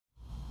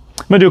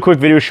I'm gonna do a quick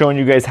video showing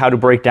you guys how to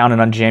break down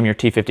and unjam your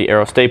T50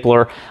 Aero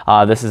stapler.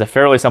 This is a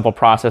fairly simple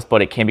process,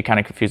 but it can be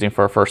kind of confusing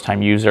for a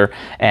first-time user.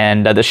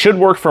 And this should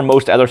work for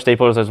most other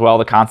staplers as well.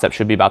 The concept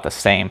should be about the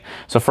same.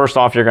 So first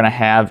off, you're gonna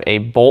have a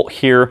bolt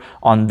here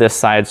on this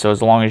side. So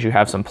as long as you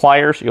have some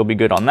pliers, you'll be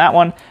good on that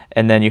one.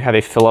 And then you have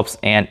a Phillips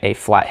and a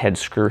flathead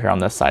screw here on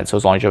this side. So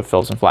as long as you have a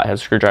Phillips and flathead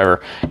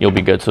screwdriver, you'll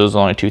be good. So those are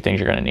the only two things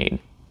you're gonna need.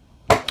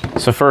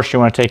 So first you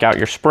wanna take out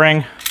your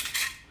spring,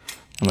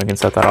 and we can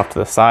set that off to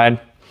the side.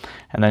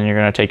 And then you're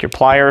gonna take your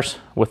pliers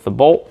with the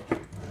bolt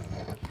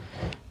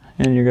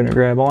and you're gonna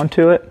grab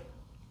onto it.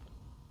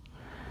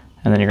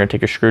 And then you're gonna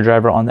take your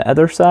screwdriver on the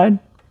other side.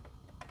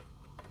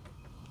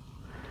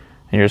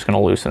 And you're just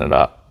gonna loosen it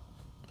up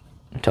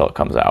until it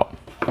comes out.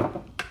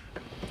 I'm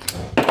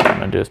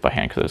gonna do this by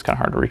hand because it's kind of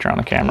hard to reach around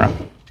the camera.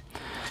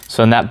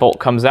 So when that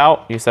bolt comes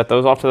out, you set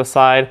those off to the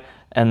side,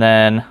 and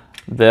then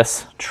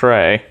this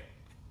tray,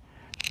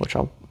 which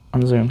I'll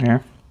unzoom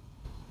here.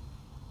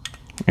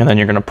 And then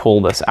you're gonna pull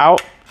this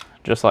out,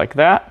 just like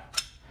that.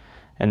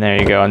 And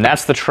there you go. And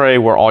that's the tray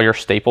where all your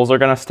staples are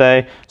gonna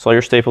stay. So all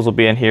your staples will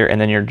be in here,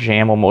 and then your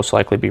jam will most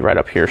likely be right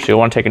up here. So you'll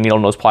wanna take a needle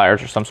nose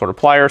pliers or some sort of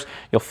pliers.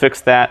 You'll fix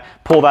that,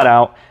 pull that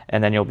out,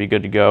 and then you'll be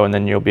good to go. And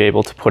then you'll be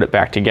able to put it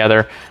back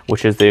together,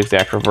 which is the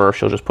exact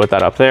reverse. You'll just put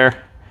that up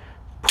there,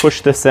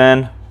 push this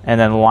in, and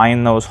then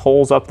line those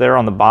holes up there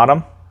on the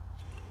bottom.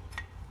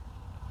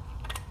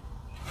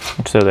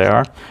 So there they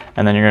are.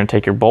 And then you're gonna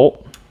take your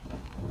bolt,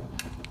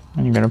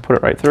 and you're gonna put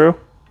it right through.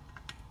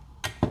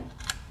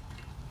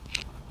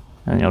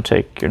 And you'll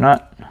take your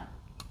nut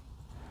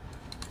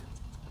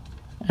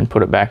and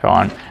put it back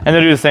on. And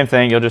then do the same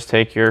thing. You'll just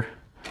take your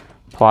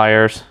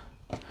pliers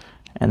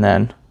and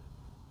then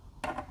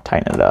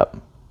tighten it up.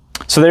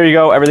 So there you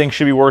go. Everything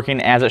should be working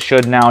as it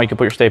should now. You can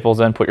put your staples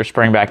in, put your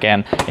spring back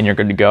in, and you're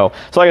good to go.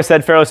 So like I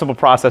said, fairly simple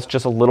process,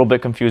 just a little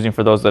bit confusing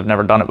for those that have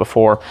never done it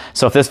before.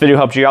 So if this video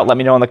helped you out, let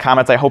me know in the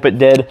comments. I hope it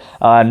did,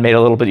 and made it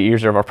a little bit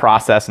easier of a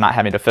process, not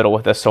having to fiddle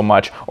with this so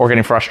much or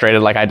getting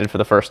frustrated like I did for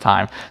the first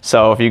time.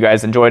 So if you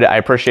guys enjoyed it, I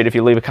appreciate it if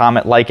you leave a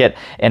comment, like it,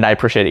 and I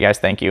appreciate it, guys.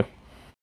 Thank you.